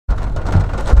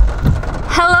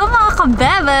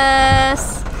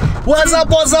kabebes! What's up?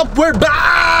 What's up? We're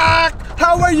back!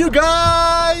 How are you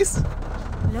guys?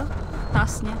 Hello?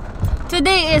 Taas niya.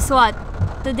 Today is what?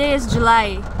 Today is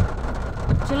July.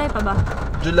 July pa ba?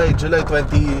 July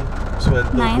 20.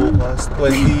 Sweldo 9? bukas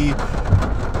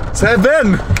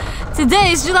 27!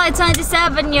 Today is July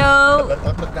 27, yo!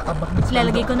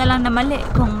 Lalagay ko na lang na mali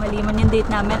kung mali man yung date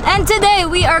namin. And today,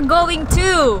 we are going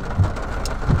to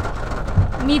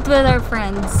meet with our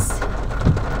friends.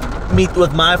 Meet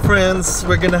with my friends.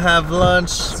 We're gonna have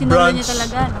lunch, Sinulo brunch. niyo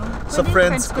talaga, no? Sa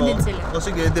friends ko. Din sila. O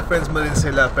sige, di friends mo rin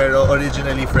sila. Pero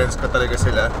originally friends ko talaga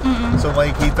sila. So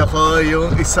makikita ko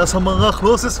yung isa sa mga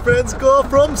closest friends ko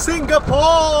from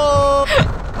Singapore!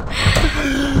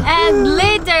 And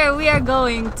later, we are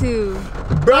going to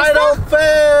Bridal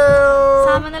Fair!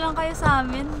 sama na lang kayo sa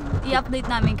amin.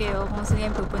 I-update namin kayo kung saan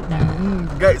kayo pupunta.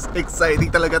 Guys, exciting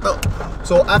talaga to.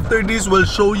 So after this, we'll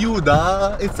show you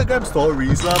the Instagram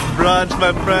stories of brunch,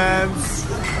 my friends.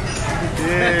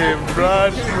 Yeah,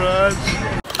 brunch.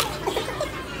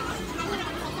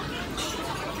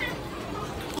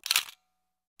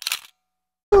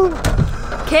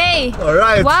 Okay!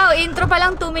 Alright. Wow, intro pa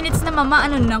lang 2 minutes na mama.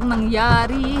 Ano nang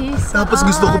nangyari sa Tapos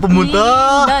gusto ko pumunta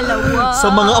dalawa?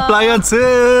 sa mga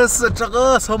appliances at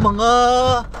saka sa mga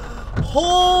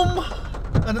home.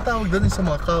 Ano tawag doon sa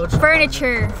mga couch?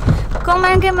 Furniture. Kung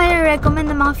meron kayo may recommend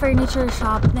ng mga furniture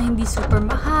shop na hindi super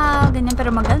mahal, ganyan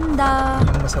pero maganda.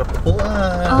 Yung masarap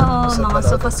upuan. Oo, masarap mga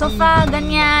sofa-sofa,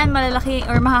 ganyan, malalaki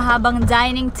or mahahabang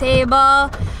dining table.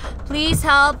 Please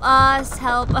help us,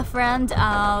 help a friend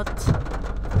out.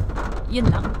 Yun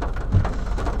lang.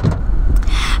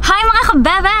 Hi mga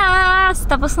kabebes!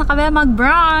 Tapos na kami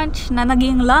mag-brunch na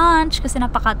naging lunch kasi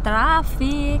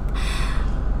napaka-traffic.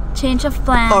 Change of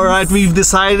plans. Alright, we've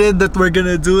decided that we're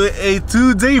gonna do a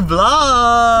 2-day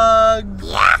vlog!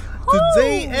 Yeah!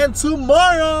 Today and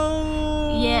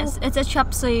tomorrow! Yes, it's a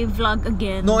chop suey vlog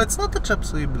again. No, it's not a chop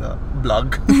suey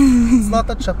vlog. It's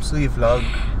not a chop suey vlog.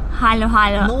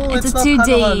 Halo-halo. No, it's a not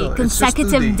 2-day halo-halo.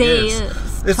 consecutive days. days.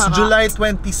 It's July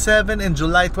 27 and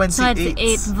July 28.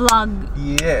 28 vlog.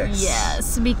 Yes.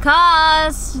 Yes,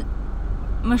 because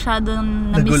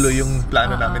masyadong Nagulo yung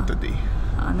plano namin today.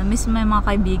 Na-miss mo yung mga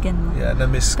kaibigan mo. Yeah,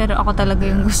 na-miss. Pero ako talaga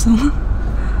yung gusto mo.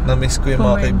 Na-miss ko yung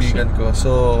mga kaibigan ko.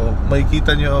 So,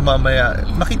 makikita nyo mamaya.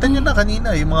 Makita nyo na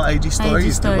kanina yung mga IG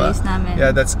stories, diba? namin.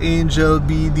 Yeah, that's Angel,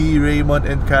 BD, Raymond,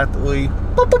 and Kat Uy.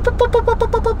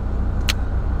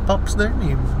 Pop's their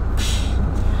name.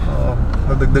 Oh,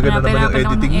 nadagdagan na naman yung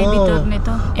editing mo.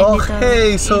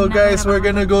 Okay, so guys, we're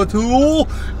gonna go to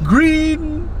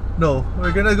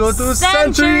we're gonna go to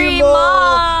Century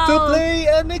Mall to play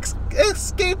an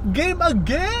escape game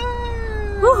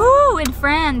again. Woohoo! With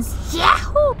friends.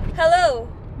 Yahoo! Hello,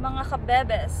 mga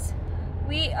kabebes.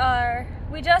 We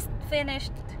just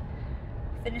finished.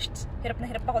 Hirap na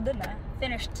hirap ako dun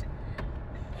Finished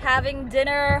having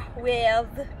dinner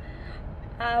with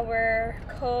our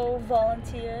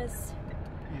co-volunteers.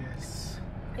 Yes.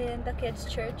 In the kids'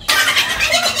 church.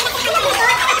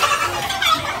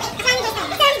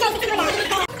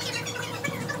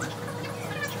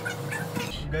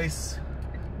 Guys,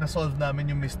 na-solve namin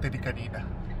yung mystery kanina.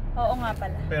 Oo nga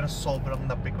pala. Pero sobrang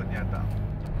napikon yata.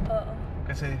 Oo.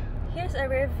 Kasi here's a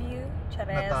review.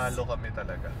 Chares. natalo kami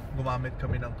talaga. Gumamit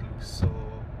kami ng clues. So,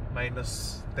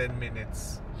 minus 10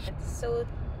 minutes. So,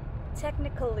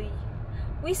 technically,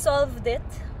 we solved it,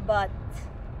 but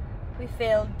we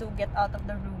failed to get out of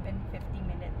the room in 50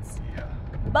 minutes. Yeah.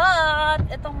 But,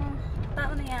 itong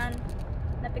tao na yan,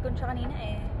 napikon siya kanina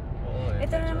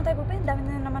Ito na naman tayo pupunta. Dami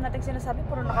na naman natin sinasabi.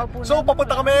 Puro nakaupo na. So,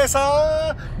 papunta kami sa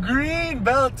Green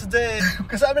Belt today.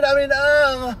 Kasama namin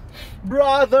ang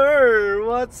brother.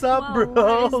 What's up,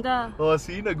 bro? Oh,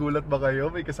 see, nagulat ba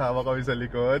kayo? May kasama kami sa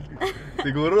likod.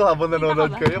 Siguro habang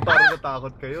nanonood kayo, parang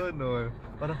natakot kayo, no?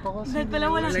 Parang ako dahil pala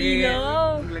walang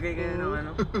ilaw. Maglagay kayo ng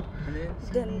ano?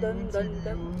 Dun.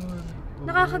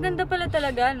 Nakakaganda pala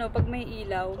talaga, no? Pag may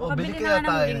ilaw. Bili Makabili kaya na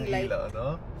nga tayo ng ng light. ilaw, no?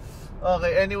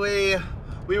 Okay, anyway,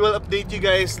 we will update you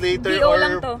guys later BO or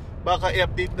lang to. baka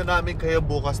i-update na namin kayo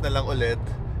bukas na lang ulit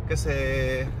kasi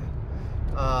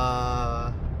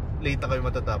late na kayo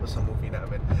matatapos sa movie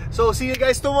namin. So, see you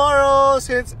guys tomorrow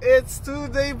since it's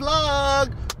 2-day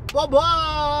vlog!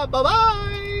 Bye-bye!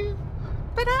 Bye-bye!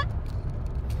 Tada!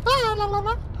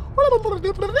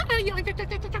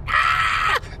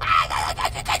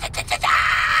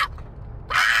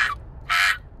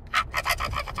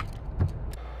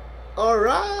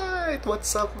 Alright!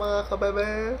 What's up mga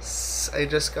kabebes? I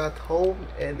just got home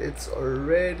and it's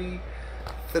already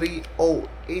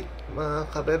 3:08 mga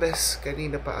kabebes.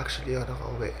 Kanina pa actually ako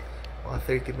nakauwi. Mga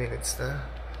 30 minutes na.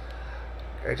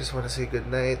 I just want to say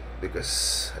goodnight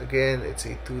because again, it's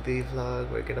a 2-day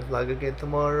vlog. We're gonna vlog again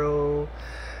tomorrow.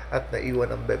 At naiwan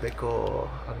ng bebe ko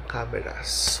ang camera.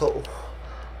 So,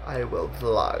 I will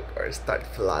vlog or start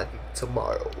vlogging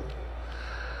tomorrow.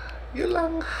 Yun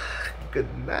lang.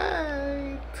 Good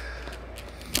night.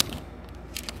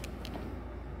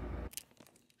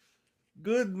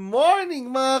 Good morning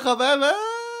mga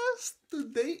kabebes!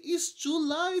 Today is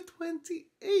July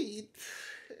 28th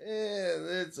and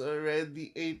it's already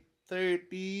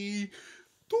 8:32.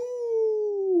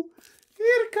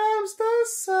 Here comes the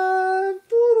sun.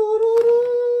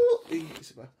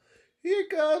 Here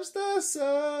comes the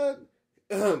sun.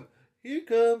 Here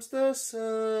comes the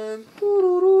sun.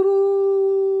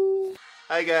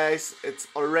 Hi guys, it's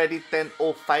already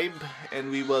 10:05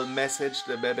 and we will message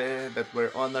the bebe that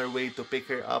we're on our way to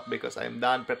pick her up because I'm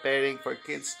done preparing for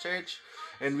kids' church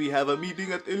and we have a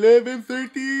meeting at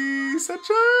 11:30 sa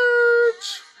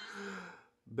church.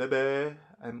 Bebe,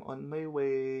 I'm on my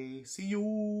way. See you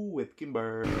with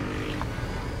Kimber.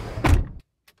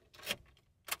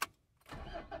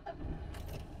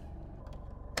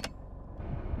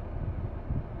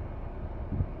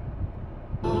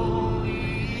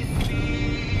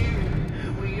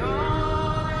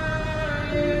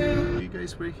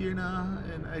 Guys, we're here now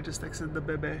and I just texted the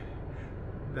bebe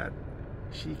that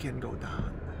she can go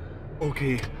down.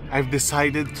 Okay, I've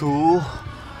decided to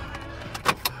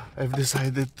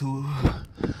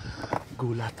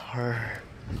gulat her.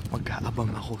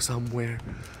 Mag-aabang ako somewhere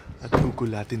at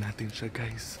gugulatin natin siya,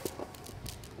 guys.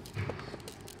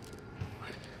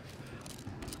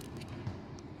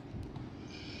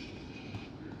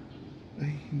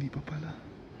 Ay, hindi pa pala.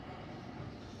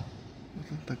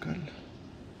 Ang tagal.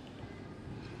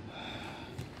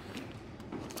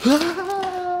 Oh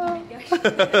my gosh.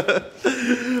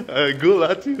 Good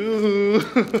at you.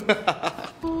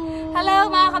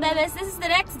 Hello mga kabebes, this is the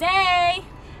next day.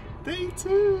 Day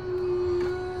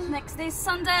 2. Next day is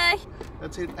Sunday.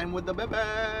 That's it, I'm with the bebe.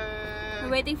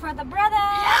 We're waiting for the brother.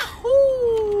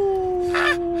 Yahoo!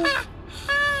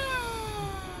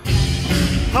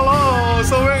 Hello,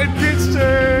 so we're in kids'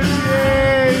 church.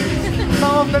 Yay!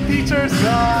 Some of the teachers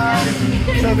guys.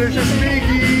 So this is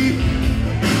Miggy.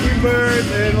 Bird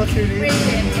and what's your name?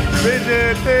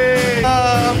 Bridget. Hey.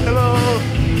 Hello.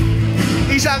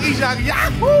 Ishak.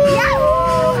 Yahoo!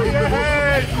 Yahoo!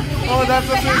 Yay! Oh, that's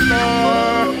a sister.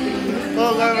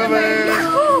 Okay, baby.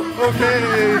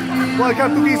 Okay.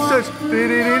 Welcome to this church.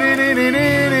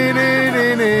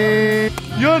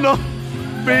 You know,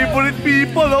 favorite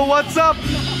people. Oh, what's up?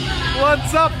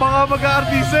 What's up, mga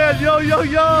mag-artisel? Yo!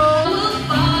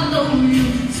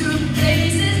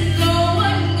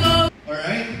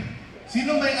 Alright?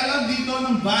 Sino may alam dito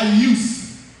ng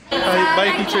values?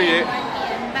 Bye, teacher Ye.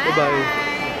 Bye.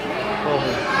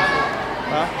 Okay.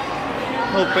 Ha?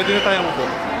 Oh, pwede na tayo mo po.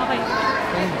 Okay.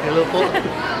 Hello po.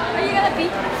 Are you gonna be?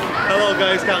 Hello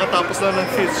guys, kakatapos lang ng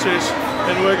kids church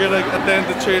and we're gonna attend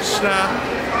the church na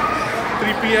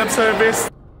 3 PM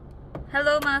service.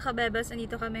 Hello mga kabebes,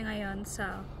 andito kami ngayon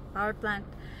sa power plant.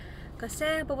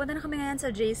 Kasi pupunta na kami ngayon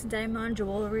sa Joyce Diamond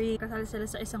Jewelry. Kasali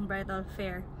sila sa isang bridal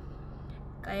fair.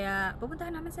 Kaya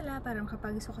pupuntahan namin sila para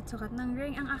makapag-sukat-sukat ng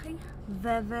ring ang aking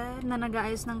bebe na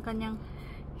nag-aayos ng kanyang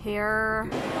hair.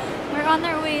 We're on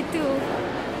our way to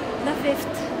the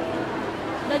 5th.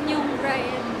 Doon yung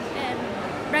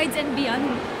Brides and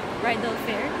Beyond bridal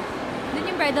fair. Doon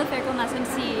yung bridal fair kung nasan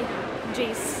si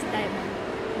Joyce Diamond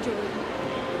Jewelry.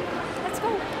 Let's go!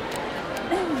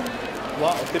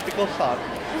 Wow, typical shot.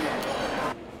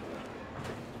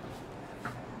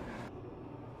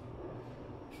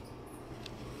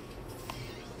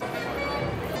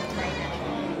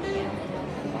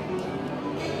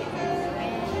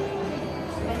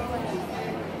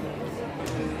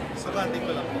 Sabating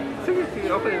ko lang. Sige,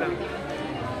 okay lang.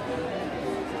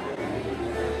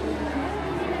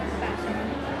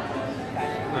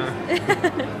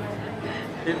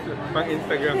 Pang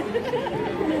Instagram.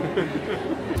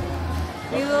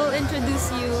 We will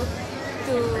introduce you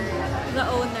to the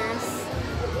owners.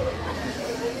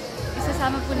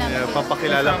 Isasama po namin. Yeah,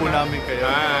 papakilala po namin kayo.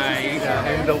 Hi!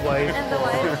 And the wife. And the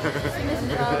wife, si Miss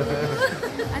Brown.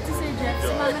 At si Sir Jeff,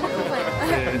 sumama na po kayo.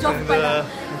 Yes, Joke and, pala.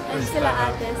 And sila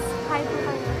ates. Hi po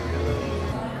kayo.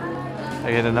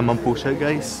 Ayan na naman po siya,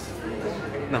 guys.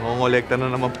 Nakongolekta na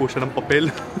naman po siya ng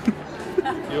papel.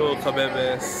 Yo,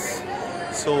 kabebes.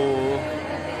 So,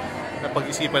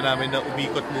 napag-isipan namin na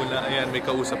umikot muna. Ayan, may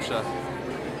kausap siya.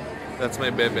 That's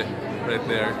my bebe, right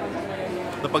there.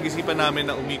 Napag-isipan namin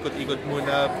na umikot-ikot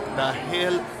muna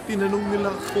dahil tinanong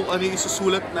nila kung ano yung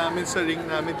isusulat namin sa ring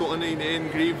namin, kung ano yung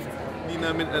engrave. Hindi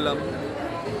namin alam.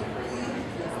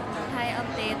 Hi,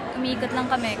 update. umiikot lang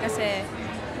kami kasi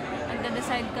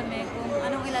nagda-decide kami kung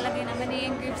anong ilalagay namin ni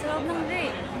Ingrid sa loob ng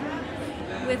date.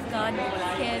 With God,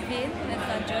 Kevin, with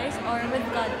God, Joyce, or with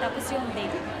God, tapos yung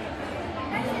date.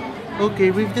 Okay,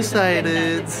 we've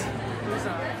decided.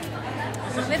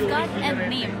 With God and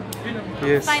name.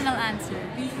 Yes. Final answer.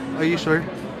 Are you sure?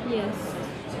 Yes.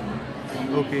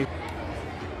 Okay.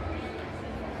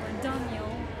 We're done, yo.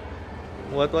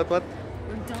 What?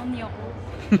 We're done, yo.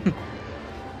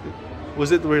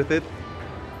 Was it worth it?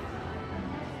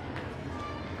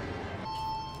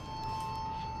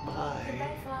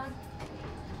 Bye.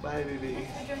 Bye, baby.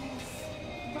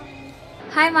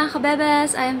 Hi mga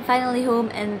kabebes! I am finally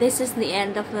home and this is the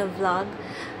end of the vlog.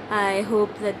 I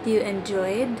hope that you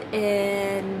enjoyed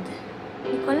and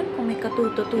hindi ko alam kung may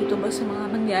katuto-tuto ba sa mga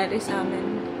nangyari sa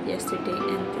amin yesterday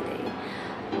and today.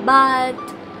 But,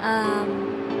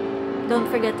 don't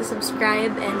forget to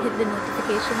subscribe and hit the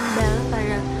notification bell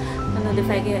para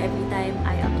ma-notify kayo every time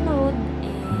I upload.